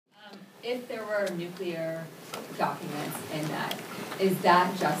If there were nuclear documents in that, is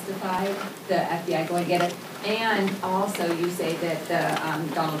that justified, the FBI going to get it? And also, you say that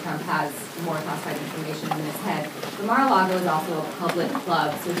Donald Trump has more classified information in his head. The Mar-a-Lago is also a public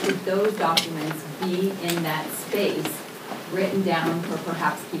club, so should those documents be in that space, written down for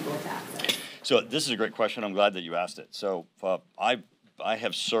perhaps people to access? So this is a great question. I'm glad that you asked it. So I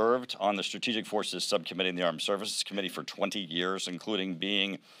have served on the Strategic Forces Subcommittee in the Armed Services Committee for 20 years, including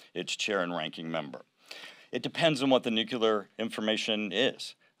being its chair and ranking member. It depends on what the nuclear information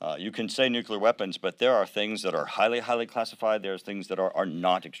is. You can say nuclear weapons, but there are things that are highly, highly classified. There's things that are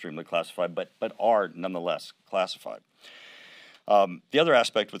not extremely classified, but are nonetheless classified. The other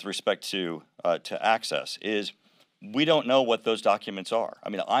aspect with respect to access is we don't know what those documents are. I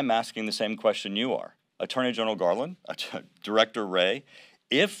mean, I'm asking the same question you are. Attorney General Garland, Director Wray,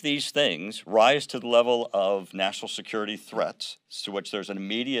 if these things rise to the level of national security threats, to which there's an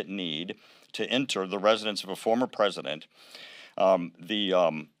immediate need to enter the residence of a former president,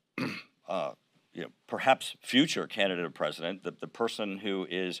 perhaps future candidate of president, the person who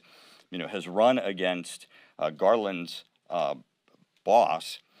is, has run against Garland's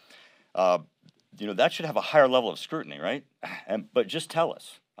boss, that should have a higher level of scrutiny, right? But just tell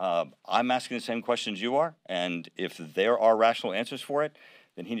us. I'm asking the same questions you are, and if there are rational answers for it,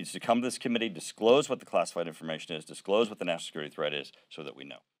 then he needs to come to this committee, disclose what the classified information is, disclose what the national security threat is, so that we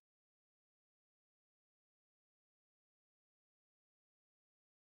know.